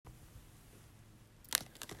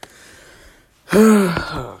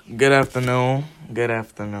Good afternoon. Good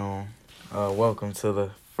afternoon. Welcome to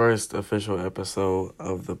the first official episode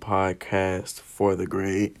of the podcast for the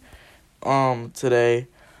grade. Today,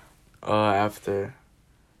 after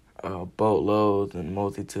boatloads and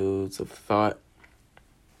multitudes of thought,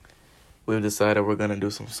 we've decided we're gonna do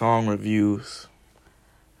some song reviews.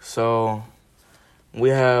 So, we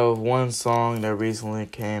have one song that recently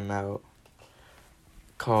came out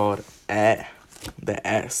called At. The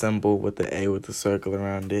at symbol with the A with the circle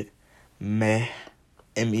around it. Meh.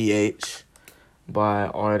 M-E-H. By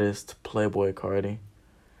artist Playboi Carti.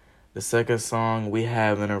 The second song, we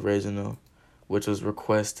have an original, which was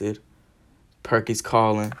requested, Perky's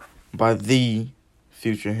Calling, by the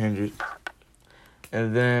Future Hendrix.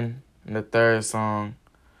 And then, in the third song,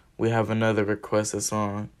 we have another requested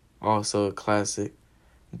song, also a classic,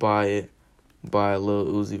 Buy It, by Lil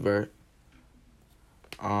Uzi Vert.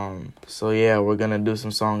 So yeah, we're gonna do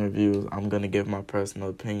some song reviews. I'm gonna give my personal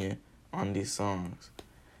opinion on these songs.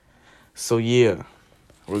 So yeah,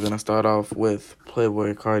 we're gonna start off with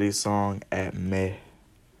Playboi Carti's song At Meh.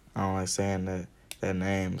 I don't like saying that. That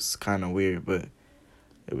name's kind of weird, but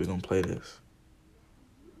yeah, we're gonna play this.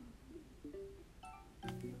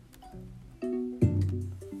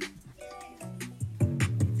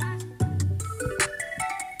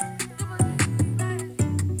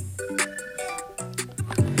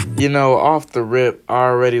 You know, off the rip, I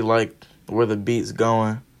already like where the beat's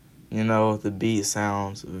going. You know, the beat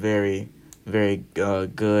sounds very, very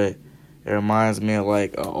good. It reminds me of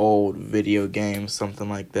like an old video game, something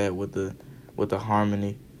like that with the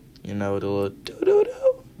harmony. You know, the little doo doo doo. You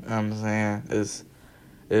know what I'm saying? It's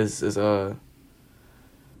I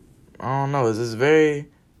don't know. It's just very.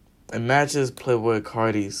 It matches Playboi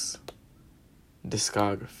Carti's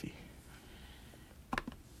discography.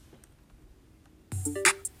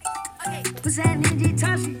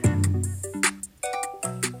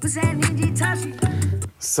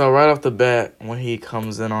 So right off the bat, when he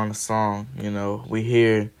comes in on the song, you know, we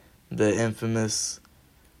hear the infamous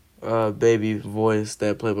baby voice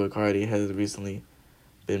that Playboi Carti has recently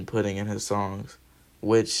been putting in his songs,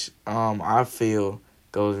 which I feel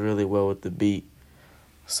goes really well with the beat.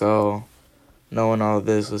 So knowing all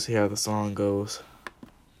this, let's hear how the song goes.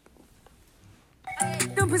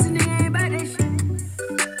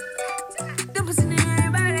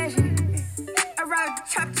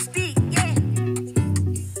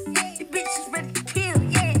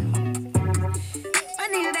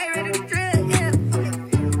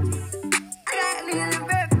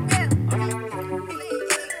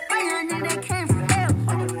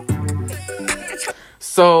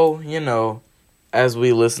 So, you know, as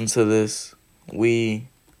we listen to this, we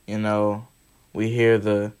hear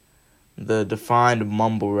the defined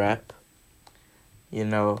mumble rap. You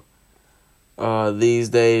know, these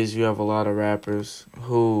days you have a lot of rappers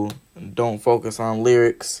who don't focus on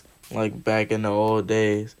lyrics like back in the old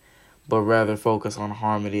days, but rather focus on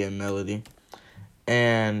harmony and melody.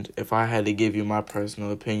 And if I had to give you my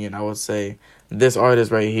personal opinion, I would say this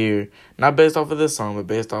artist right here, not based off of this song, but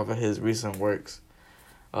based off of his recent works,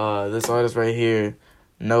 this artist right here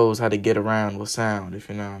knows how to get around with sound, if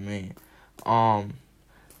you know what I mean.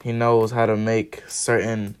 He knows how to make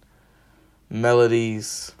certain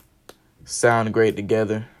melodies sound great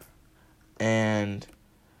together, and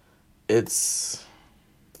it's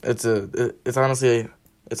honestly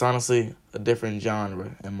a different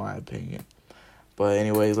genre in my opinion. But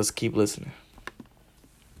anyways, let's keep listening.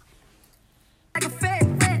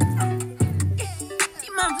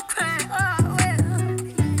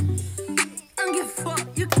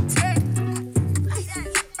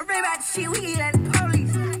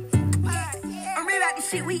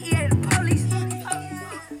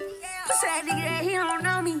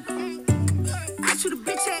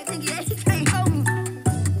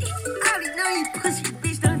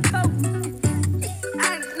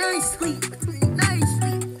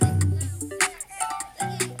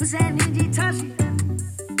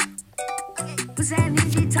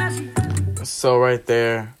 So right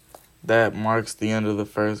there, that marks the end of the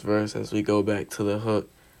first verse as we go back to the hook.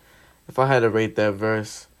 If I had to rate that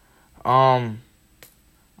verse,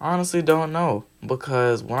 honestly don't know.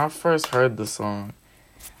 Because when I first heard the song,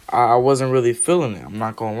 I wasn't really feeling it. I'm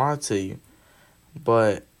not gonna lie to you.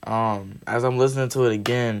 But as I'm listening to it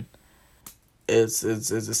again, it's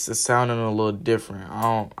sounding a little different.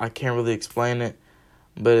 I can't really explain it,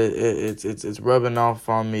 but it's rubbing off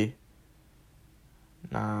on me.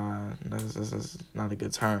 Nah, that's not a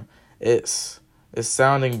good term. It's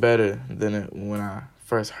sounding better than it when I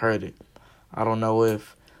first heard it. I don't know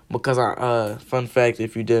if because fun fact,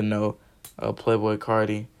 if you didn't know, Playboi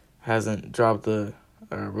Carti hasn't dropped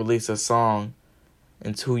released a song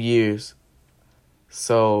in 2 years.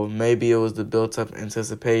 So maybe it was the built up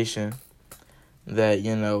anticipation that,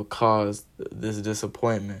 caused this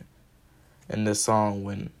disappointment in this song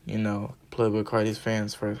when, Playboi Carti's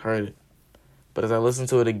fans first heard it. But as I listen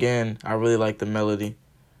to it again, I really like the melody.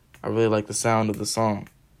 I really like the sound of the song.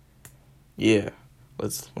 Yeah,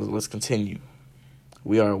 let's continue.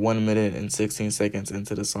 We are 1 minute and 16 seconds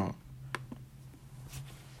into the song.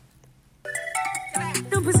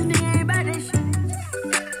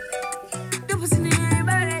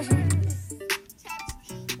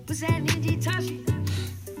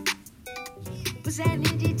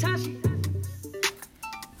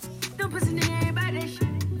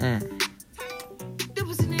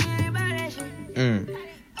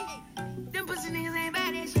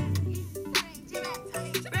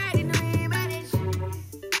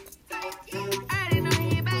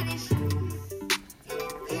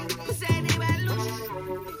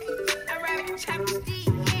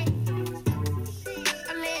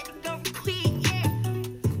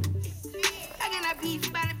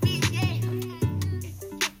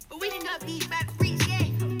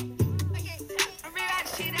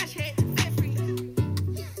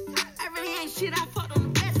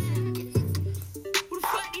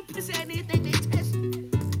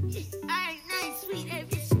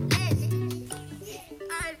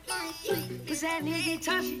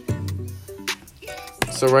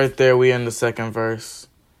 So right there, we end the second verse.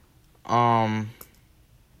 To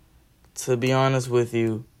be honest with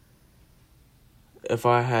you, if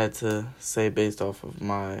I had to say based off of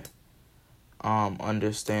my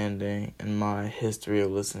understanding and my history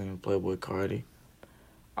of listening to Playboi Carti,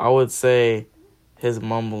 I would say his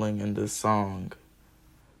mumbling in this song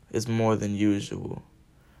is more than usual.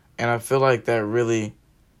 And I feel like that really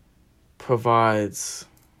provides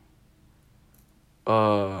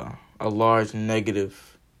a large negative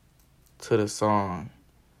to the song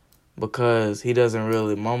because he doesn't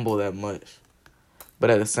really mumble that much. But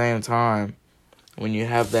at the same time, when you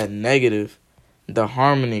have that negative, the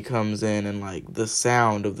harmony comes in and like the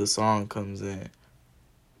sound of the song comes in,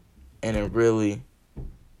 and it really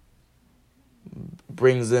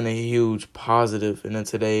brings in a huge positive. And in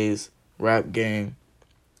today's rap game,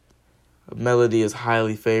 melody is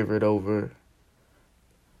highly favored over,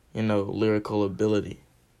 lyrical ability.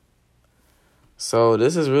 So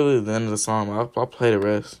this is really the end of the song. I'll play the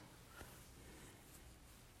rest.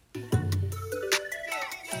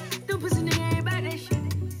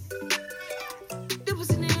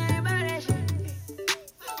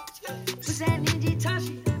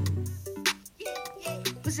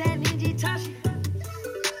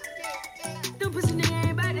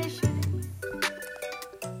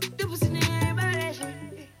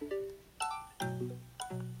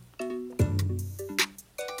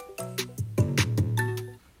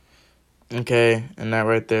 Okay, and that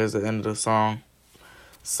right there is the end of the song.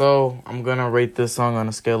 So I'm going to rate this song on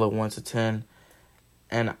a scale of 1 to 10.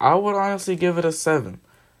 And I would honestly give it a 7.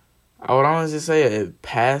 I would honestly say it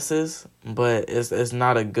passes, but it's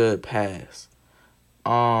not a good pass.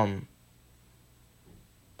 I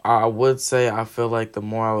would say I feel like the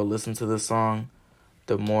more I would listen to this song,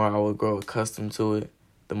 the more I would grow accustomed to it,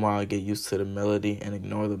 the more I would get used to the melody and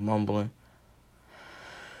ignore the mumbling.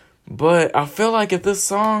 But I feel like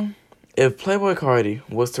if Playboi Carti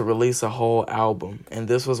was to release a whole album, and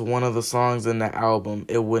this was one of the songs in that album,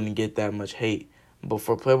 it wouldn't get that much hate. But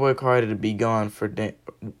for Playboi Carti to be gone for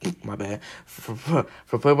Playboi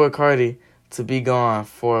Carti to be gone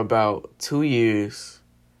for about 2 years,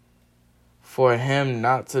 for him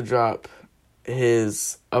not to drop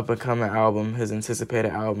his up-and-coming album, his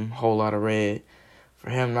anticipated album, Whole Lotta Red, for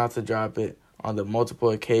him not to drop it on the multiple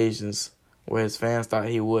occasions where his fans thought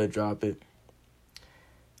he would drop it,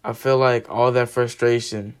 I feel like all that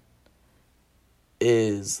frustration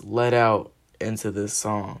is let out into this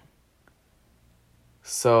song.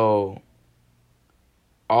 So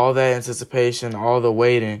all that anticipation, all the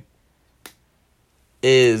waiting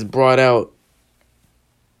is brought out,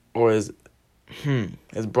 or is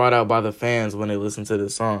brought out by the fans when they listen to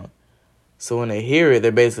this song. So when they hear it,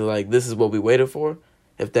 they're basically like, this is what we waited for,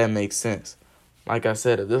 if that makes sense. Like I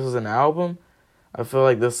said, if this was an album, I feel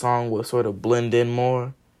like this song would sort of blend in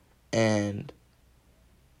more, and,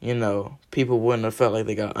 people wouldn't have felt like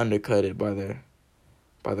they got undercutted by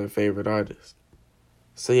their favorite artist.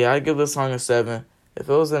 So yeah, I'd give this song a 7. If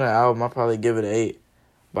it was in an album, I'd probably give it an 8.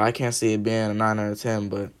 But I can't see it being a 9 out of 10.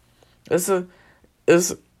 But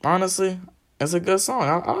honestly, it's a good song.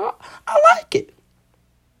 I like it.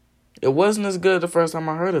 It wasn't as good the first time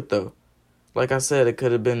I heard it, though. Like I said, it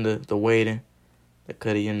could have been the waiting. It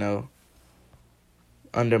could have,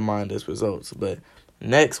 undermined its results. But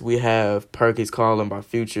Next, we have Perky's Calling by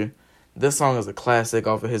Future. This song is a classic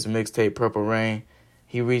off of his mixtape Purple Rain.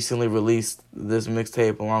 He recently released this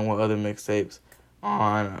mixtape along with other mixtapes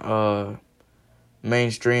on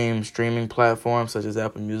mainstream streaming platforms such as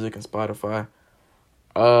Apple Music and Spotify.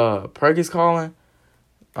 Perky's Calling,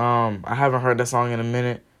 I haven't heard that song in a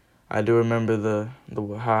minute. I do remember the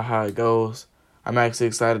how it goes. I'm actually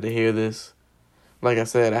excited to hear this. Like I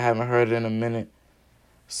said, I haven't heard it in a minute.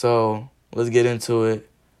 So let's get into it.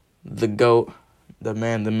 The GOAT, the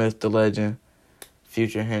man, the myth, the legend,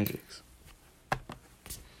 Future Hendrix.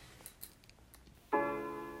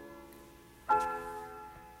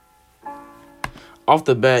 Off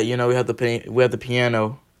the bat, we have the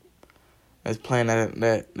piano. It's playing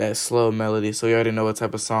that slow melody, so you already know what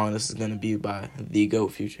type of song this is gonna be by the GOAT,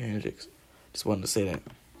 Future Hendrix. Just wanted to say that.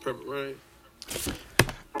 Purple Rain.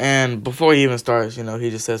 And before he even starts, he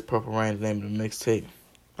just says Purple Rain, the name of the mixtape.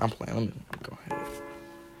 I'm playing. Let me go ahead.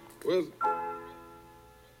 Where's it?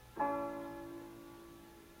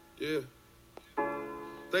 Yeah.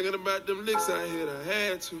 Thinking about them licks I hit, I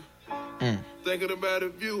had to. Thinking about the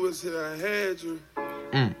viewers here, I had you.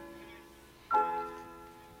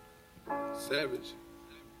 Savage.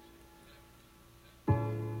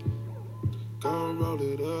 Gon' roll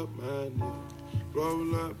it up, my nigga.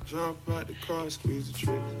 Roll up, jump out the car, squeeze the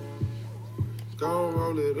trigger. Gon'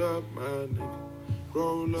 roll it up, my nigga.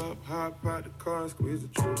 Roll up, hop out the car, squeeze the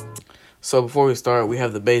trigger. So before we start, we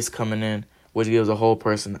have the bass coming in, which gives a whole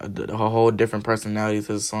different personality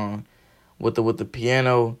to the song. With the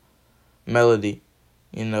piano melody,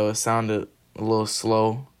 it sounded a little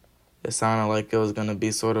slow. It sounded like it was gonna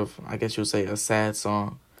be sort of, I guess you would say, a sad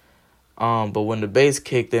song. But when the bass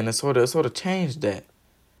kicked in, it sort of changed that.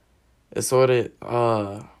 It sort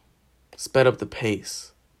of sped up the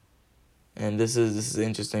pace. And this is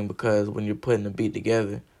interesting because when you're putting the beat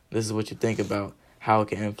together, this is what you think about, how it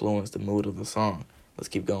can influence the mood of the song. Let's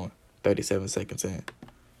keep going. 37 seconds in.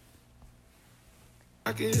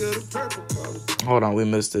 I can hear the purple color. Hold on, we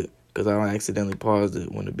missed it because I accidentally paused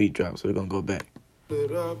it when the beat dropped, so we're gonna go back.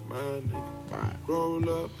 It up, my nigga. Right. Roll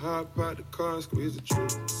up, hop out the car, squeeze the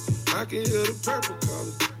trigger. I can hear the purple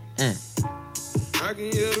color. I can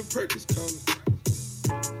hear the Perkins color.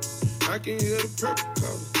 I can hear the purple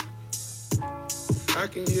color. I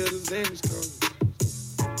can hear the Xanax color.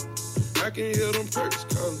 I can hear them Perks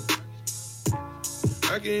color.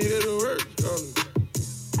 I can hear the words color.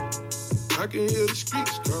 I can hear the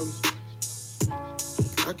streets color.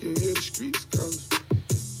 I can hear the streets color.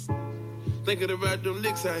 Thinking about them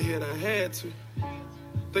licks I hit, I had to.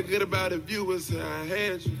 Thinking about the viewers, I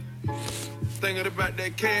had you. Thinking about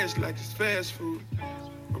that cash like it's fast food.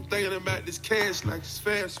 I'm thinking about this cash like it's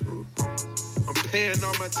fast food. I'm paying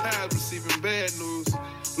all my tithes, receiving bad news.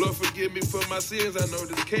 Lord forgive me for my sins, I know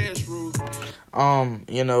this cash rule.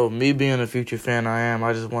 Me being a Future fan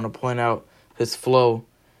I just want to point out his flow.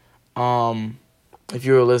 If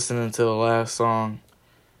you were listening to the last song,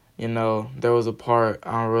 there was a part,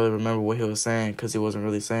 I don't really remember what he was saying because he wasn't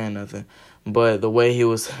really saying nothing. But the way he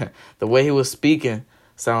was speaking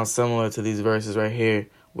sounds similar to these verses right here,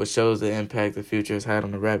 which shows the impact the Future has had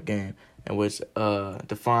on the rap game and which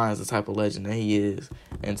defines the type of legend that he is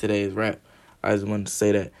in today's rap. I just wanted to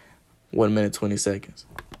say that. 1 minute, 20 seconds.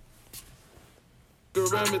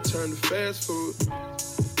 Around me turn to fast food.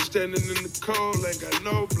 Standing in the cold, ain't got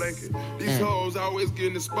no blanket. These hoes always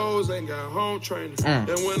getting exposed, ain't got home training. And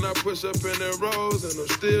when I push up in their rows, and I'm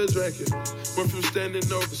still drinking. Went from standing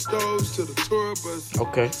over stoves to the tour bus.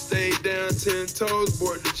 Okay. Stayed down 10 toes,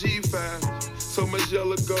 board the G5. So much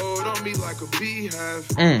yellow gold on me like a beehive.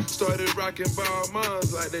 Started rocking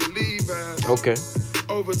Balmains like they Levi's. Okay.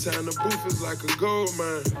 Overtime, the booth is like a gold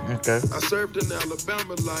mine. Okay. I served in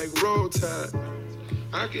Alabama like Roll Tide.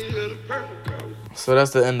 I can hear the purple color. So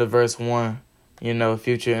that's the end of verse 1.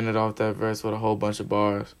 Future ended off that verse with a whole bunch of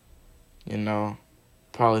bars.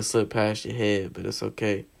 Probably slipped past your head, but it's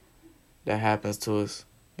okay. That happens to us.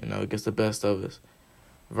 It gets the best of us.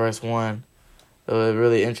 Verse 1, it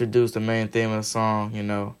really introduced the main theme of the song,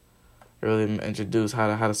 really introduced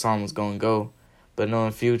how the song was going to go. But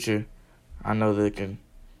knowing Future, I know that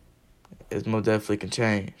it most definitely can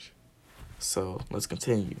change. So let's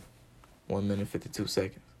continue. 1 minute, 52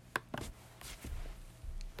 seconds.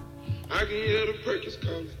 I can hear the Perkins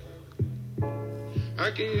color.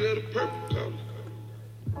 I can hear the purple color.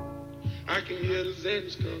 I can hear the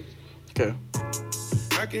Xanax color. Okay.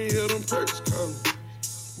 I can hear them Perks color.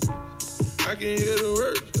 I can hear the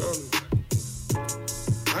words color.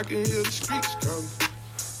 I can hear the streets color.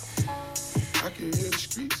 I can hear the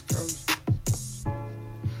streets color.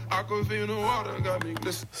 Aquafina water got me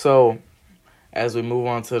glisten. So, as we move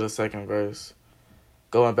on to the second verse,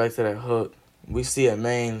 going back to that hook, we see a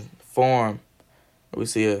main form. We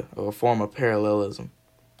see a form of parallelism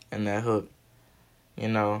in that hook. You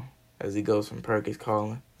know, as he goes from Perky's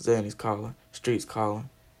calling, Zanny's calling, Streets calling,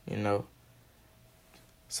 you know.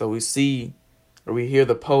 So we see, or we hear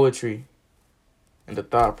the poetry and the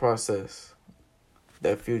thought process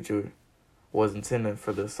that Future was intended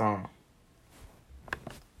for this song.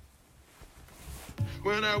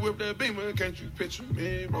 When I whip that beamer, can't you picture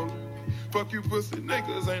me rolling? Fuck you pussy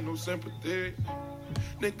niggas, ain't no sympathy.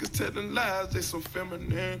 Niggas telling lies, they so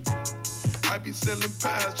feminine. I be selling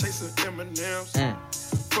pies, chasing M&M's.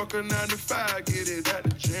 Fuck a 9 to 5, get it at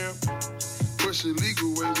the gym. Push it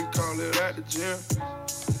legal way, we call it at the gym.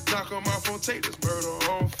 Knock them off on tape, this murder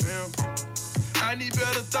on film. I need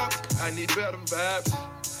better thoughts, I need better vibes.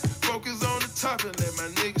 Focus on the top and let my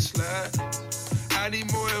niggas slide. I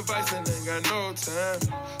need more advice and ain't got no time.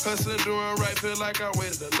 Hustling, doing right, feel like I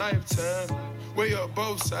waited a lifetime. Weigh up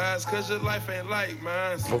both sides, cause your life ain't like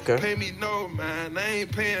mine. Okay. Pay me no mind, I ain't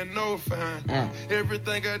paying no fine.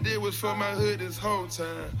 Everything I did was for my hood this whole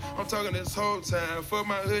time. I'm talking this whole time, for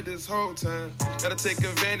my hood this whole time. Gotta take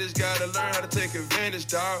advantage, gotta learn how to take advantage,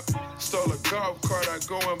 dog. Stole a golf cart, I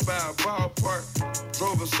go and buy a ballpark.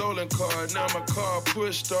 Drove a stolen car, now my car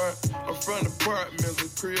push start. I'm from apartments, a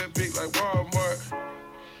crib big like Walmart.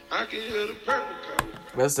 I can hear the purple color.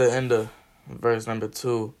 That's the end of verse number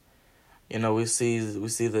 2. You know, we see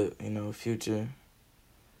that, you know, Future,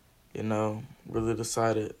 you know, really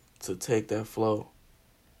decided to take that flow,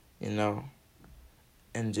 you know,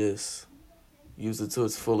 and just use it to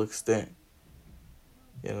its full extent.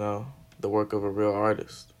 You know, the work of a real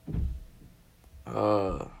artist.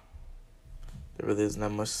 There really isn't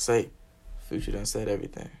that much to say. Future done said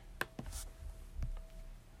everything.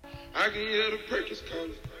 I can hear the Perkins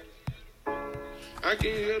calling. I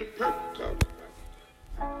can hear the purple calling.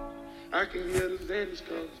 I can hear the Xannies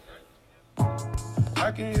calling.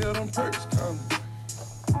 I can hear them perks calling.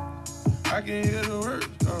 I can hear the words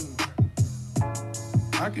calling.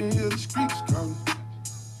 I can hear the streets calling.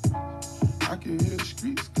 I can hear the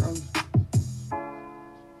streets calling.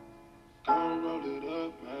 Come roll it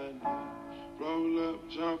up, man. Roll up,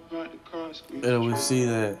 jump out the car, squeeze. And we see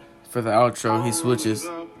that for the outro, he switches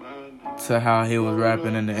to how he was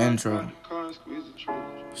rapping in the intro,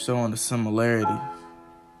 showing the similarities.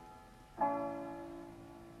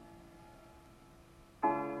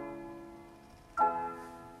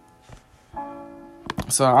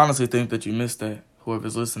 So I honestly think that you missed that,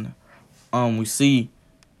 whoever's listening. We see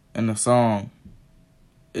in the song,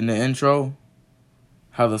 in the intro,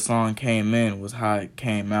 how the song came in was how it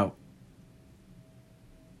came out.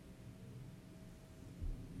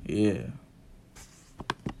 Yeah.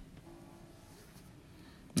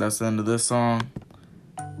 That's the end of this song.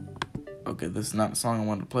 Okay, this is not the song I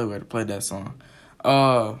wanted to play. We had to play that song.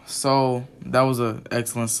 So that was an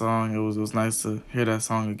excellent song. It was nice to hear that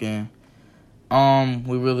song again.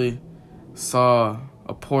 We really saw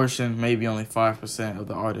a portion, maybe only 5% of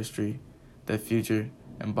the artistry that Future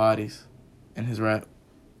embodies in his rap.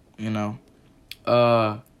 You know,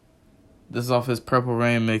 this is off his Purple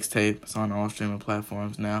Rain mixtape. It's on all streaming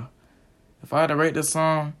platforms now. If I had to rate this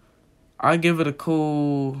song, I give it a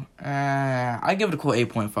cool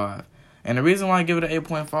 8.5. And the reason why I give it an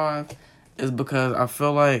 8.5 is because I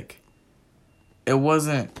feel like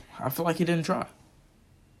he didn't try.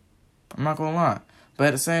 I'm not gonna lie. But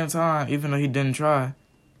at the same time, even though he didn't try,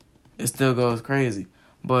 it still goes crazy.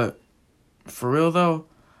 But for real though,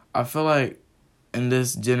 I feel like in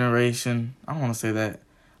this generation, I don't want to say that.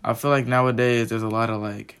 I feel like nowadays there's a lot of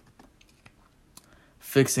like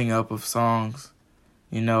fixing up of songs.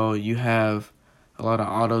 You know, you have a lot of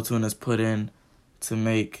auto-tune that's put in to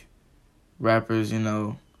make rappers, you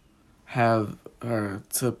know,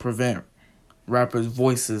 to prevent rappers'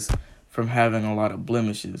 voices from having a lot of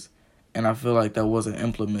blemishes. And I feel like that wasn't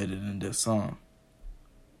implemented in this song.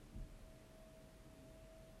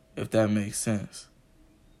 If that makes sense.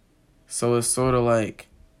 So it's sort of like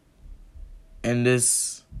in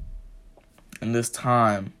this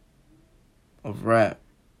time of rap,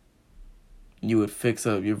 you would fix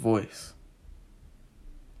up your voice.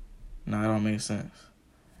 No, that don't make sense.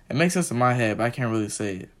 It makes sense in my head, but I can't really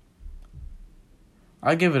say it.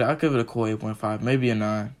 I'll give it a cool 8.5, maybe a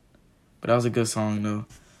 9. But that was a good song though.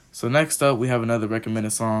 So next up, we have another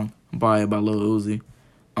recommended song by Lil Uzi.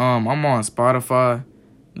 I'm on Spotify.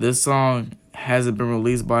 This song hasn't been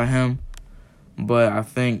released by him, but I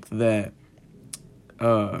think that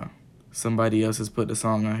somebody else has put the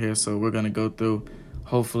song on here, so we're gonna go through.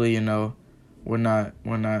 Hopefully, you know, we're not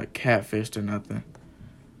catfished or nothing.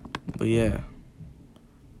 But yeah.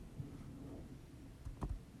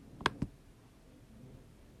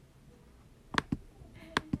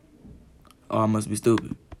 Oh, I must be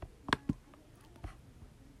stupid.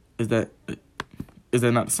 Is that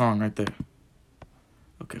not the song right there?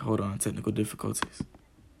 Okay, hold on. Technical difficulties.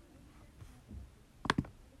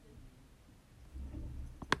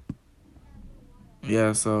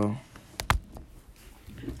 Yeah, so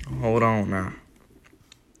hold on now.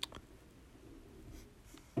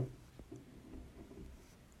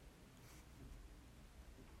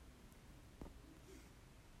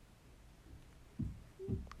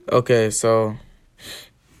 Okay, so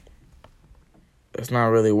it's not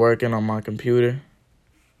really working on my computer.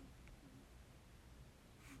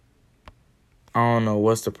 I don't know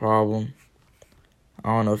what's the problem. I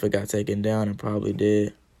don't know if it got taken down. It probably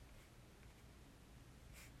did.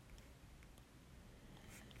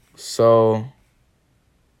 So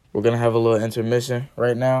we're going to have a little intermission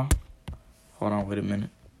right now. Hold on, wait a minute.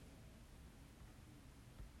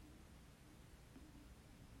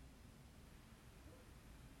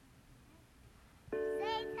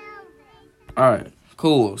 Alright,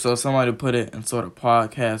 cool. So somebody put it in sort of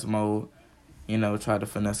podcast mode. You know, try to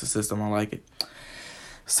finesse the system. I like it.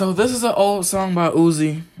 So this is an old song by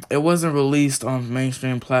Uzi. It wasn't released on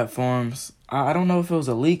mainstream platforms. I don't know if it was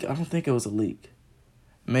a leak. I don't think it was a leak.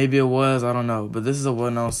 Maybe it was. I don't know. But this is a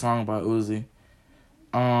well-known song by Uzi.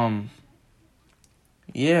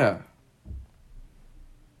 Yeah.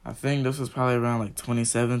 I think this was probably around like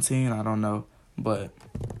 2017. I don't know. But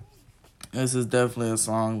this is definitely a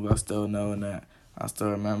song I still know and that I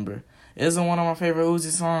still remember. It isn't one of my favorite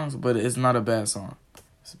Uzi songs, but it's not a bad song.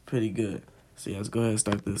 It's pretty good. So yeah, let's go ahead and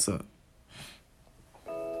start this up.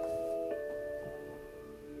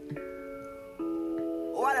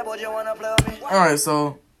 Alright,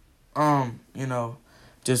 so, you know,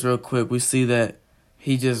 just real quick, we see that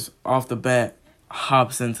he just off the bat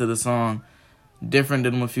hops into the song different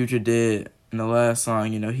than what Future did in the last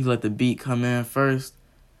song. You know, he let the beat come in first,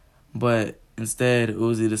 but instead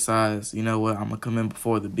Uzi decides, you know what, I'm gonna come in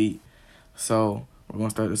before the beat. So we're gonna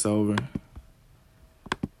start this over.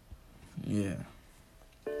 Yeah.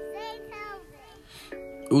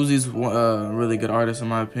 Uzi's a really good artist in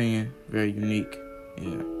my opinion. Very unique.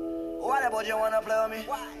 Yeah. Why that boy just wanna play on me?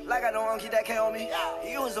 Like I don't want to keep that K on me.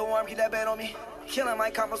 You was the one keep that bait on me. Killing my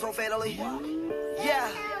combo so fatally. Yeah.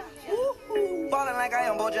 Balling like I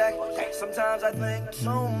am Bojack. Sometimes I think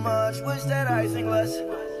too much. Wish that I think less.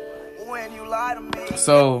 When you lie to me.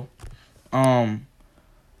 So,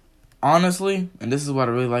 honestly, and this is what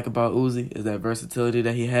I really like about Uzi, is that versatility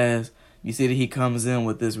that he has. You see that he comes in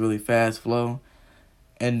with this really fast flow,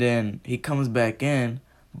 and then he comes back in,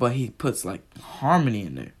 but he puts like harmony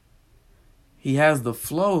in there. He has the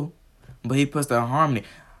flow, but he puts that harmony.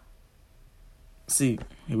 See,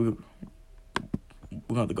 here we're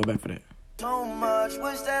gonna have to go back for that. So much,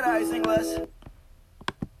 wish that I sing less.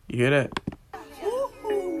 You hear that?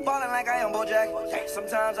 Balling like I am Bojack.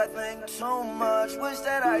 Sometimes I think too much, wish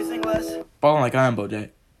that I sing less. Balling like I am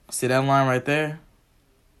Bojack. See that line right there?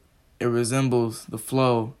 It resembles the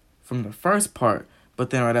flow from the first part, but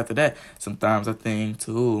then right after that, sometimes I think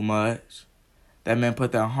too much. That man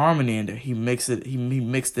put that harmony in there. He mixed it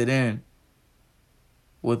in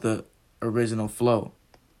with the original flow.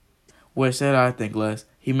 Which said I think less.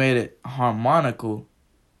 He made it harmonical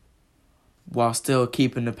while still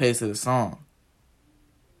keeping the pace of the song.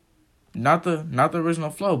 Not the original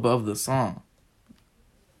flow, but of the song.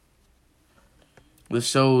 This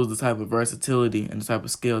shows the type of versatility and the type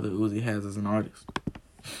of skill that Uzi has as an artist.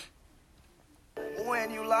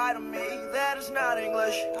 When you lie to me, that is not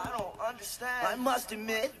English. I don't understand. I must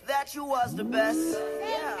admit that you was the best.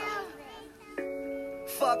 Yeah.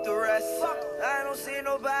 Fuck the rest. I don't see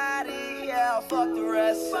nobody. Yeah, fuck the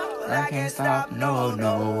rest. I can't stop.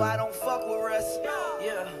 No. I don't fuck with rest.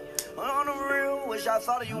 Yeah. On the real, wish I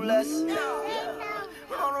thought of you less. Yeah.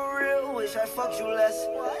 On the real, wish I fucked you less.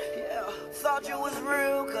 Yeah. Thought you was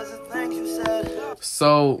real because of things you said.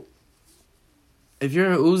 So, if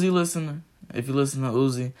you're an Uzi listener, if you listen to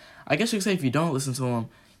Uzi, I guess you could say if you don't listen to him,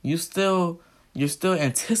 you're still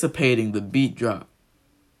anticipating the beat drop,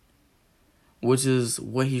 which is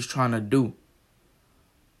what he's trying to do.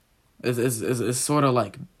 It's sort of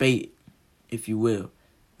like bait, if you will.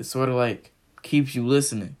 It's sort of like keeps you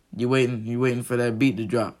listening. You waiting for that beat to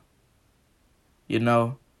drop. You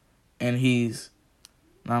know, and he's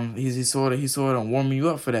sort of warming you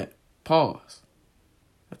up for that pause,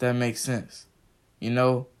 if that makes sense. You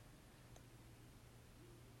know,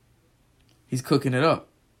 he's cooking it up.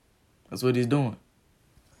 That's what he's doing.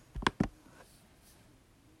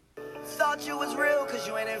 Thought you was real cause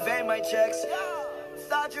you ain't invade my checks.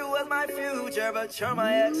 Thought you was my future, but you're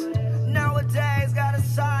my ex. Nowadays got a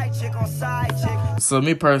side chick on side chick. So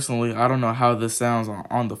me personally, I don't know how this sounds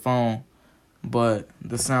on the phone, but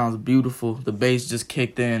the sound's beautiful. The bass just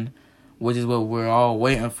kicked in, which is what we're all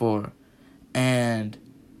waiting for. And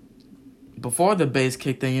before the bass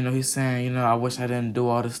kicked in, he's saying, I wish I didn't do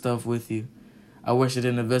all this stuff with you. I wish I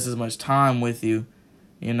didn't invest as much time with you.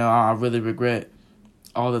 I really regret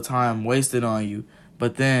all the time wasted on you.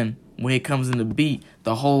 But then when it comes in the beat,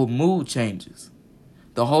 the whole mood changes.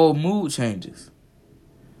 The whole mood changes.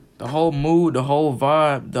 The whole mood, the whole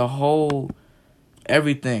vibe, the whole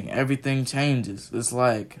everything changes. It's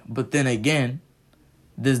like, but then again,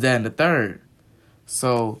 this, that, and the third.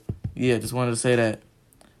 So, yeah, just wanted to say that.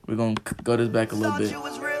 We're going to go this back a little bit.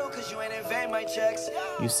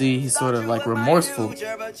 You see, he's sort of like remorseful.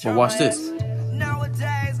 But watch this.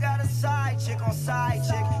 Nowadays, got a side chick on side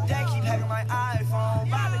chick. They keep hacking my iPhone.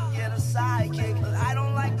 About to get a sidekick. I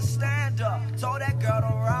don't like to stand up. Told that girl to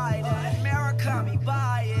ride it. Murakami,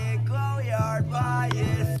 buy it. Glow yard, buy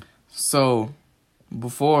it. So,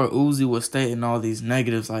 before Uzi was stating all these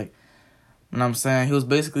negatives, like, when I'm saying, he was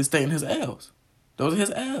basically stating his L's. Those are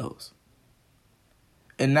his L's.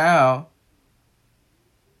 And now,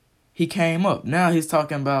 he came up. Now he's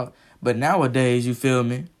talking about, but nowadays, you feel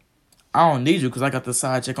me? I don't need you because I got the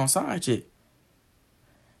side chick on side chick.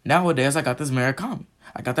 Nowadays, I got this Murakami.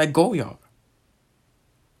 I got that Goyard.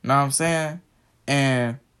 Know what I'm saying?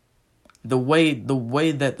 And the way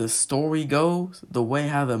that the story goes, the way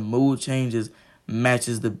how the mood changes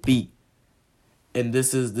matches the beat. And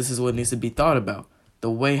this is what needs to be thought about.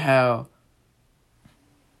 The way how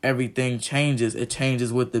everything changes, it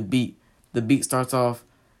changes with the beat. The beat starts off,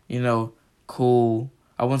 cool.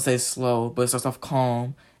 I wouldn't say slow, but it starts off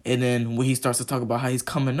calm. And then when he starts to talk about how he's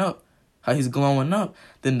coming up, how he's glowing up,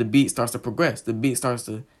 then the beat starts to progress. The beat starts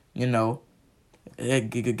to, it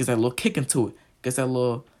gets that little kick into it. Gets that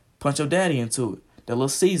little punch your daddy into it. That little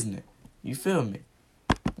seasoning. You feel me?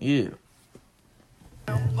 Yeah.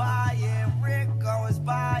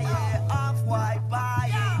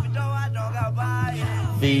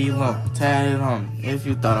 V-Lump, tatted on me if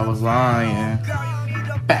you thought I was lying.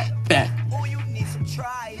 Back.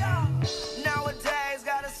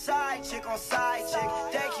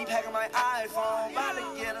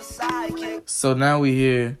 So now we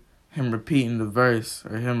hear him repeating the verse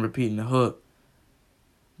or him repeating the hook.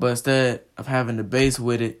 But instead of having the bass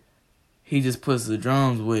with it, he just puts the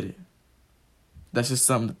drums with it. That's just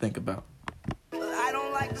something to think about. I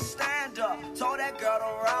don't like to stand up. Told that girl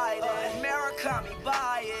to ride it. Murakami,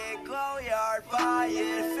 buy it. Glow yard, buy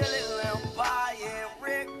it. Philly Limb, buy it.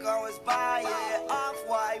 Rick Owens, buy it.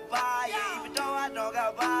 Off-White, buy it. Even though I don't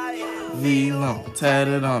got buy it. V-Lump,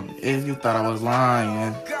 tatted on me if you thought I was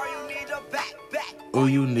lying. Girl, you need a back. Oh,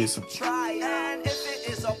 you need some. Try and if it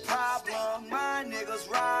is a problem, my niggas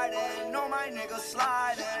riding. No, my niggas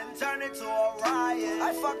sliding. Turn it to a riot.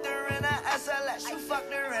 I fucked her in a SLS. You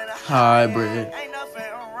fucked her in a hybrid. Ain't nothing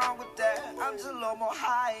wrong with that. I'm just a little more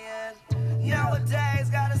high end. Nowadays,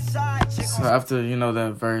 got a side chick. So after,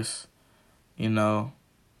 that verse,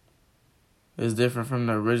 it's different from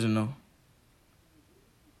the original.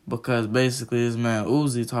 Because basically this man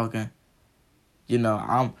Uzi talking,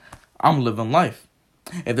 I'm living life.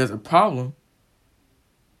 If there's a problem,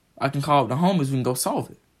 I can call up the homies, we can go solve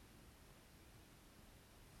it.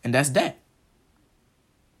 And that's that.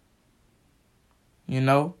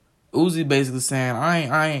 Uzi basically saying,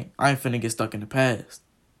 I ain't finna get stuck in the past.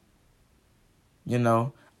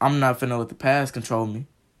 I'm not finna let the past control me.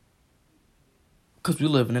 Cause we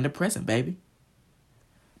living in the present, baby.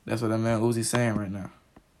 That's what that man Uzi's saying right now.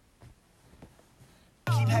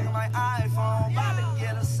 Keep hacking my iPhone, about to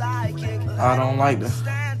get a sidekick. I don't like that.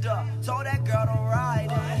 Stand up, told that girl to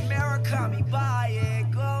ride it. Murakami, buy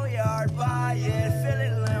it. Glow yard, buy it. Philly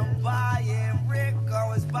Limb, buy it. Rick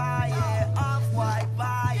Owens, buy it. Off-White,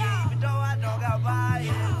 buy it. Even though I don't got buy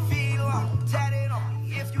it. V-Lump, tatted on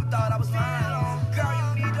me if you thought I was lying.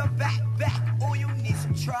 Girl, you need a back. Oh, you need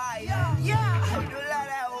some try. Yeah. How you do like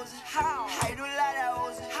that, Uzi? How you do like that,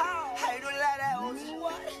 Uzi? How you do like that, Uzi?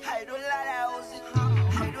 What? How you do like that, Uzi?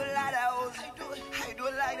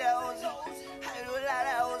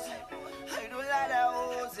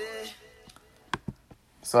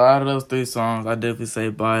 So out of those 3 songs, I definitely say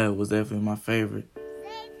Buy It was definitely my favorite.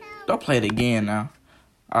 Don't play it again now.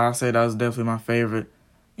 I say that was definitely my favorite.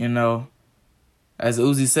 As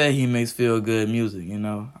Uzi said, he makes feel good music,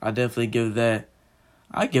 I definitely give that.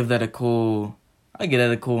 I give that a cool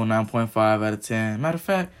 9.5 out of 10. Matter of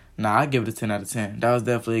fact, I give it a 10 out of 10. That was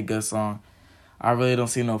definitely a good song. I really don't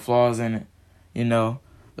see no flaws in it. It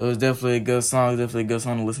was definitely a good song. Definitely a good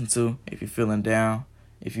song to listen to if you're feeling down.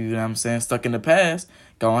 If you know what I'm saying, stuck in the past,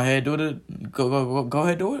 go ahead do it. Go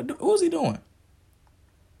ahead do what Uzi doing.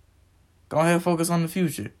 Go ahead and focus on the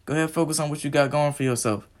future. Go ahead and focus on what you got going for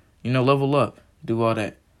yourself. Level up. Do all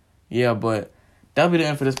that. Yeah, but that'll be the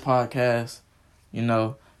end for this podcast.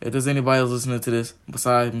 If there's anybody else listening to this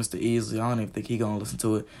besides Mr. Easley, I don't even think he gonna listen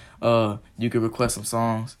to it. You can request some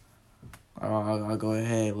songs. I'll go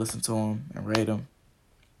ahead, listen to them, and rate them.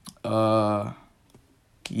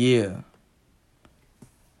 Yeah.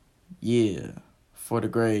 For the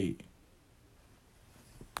grade.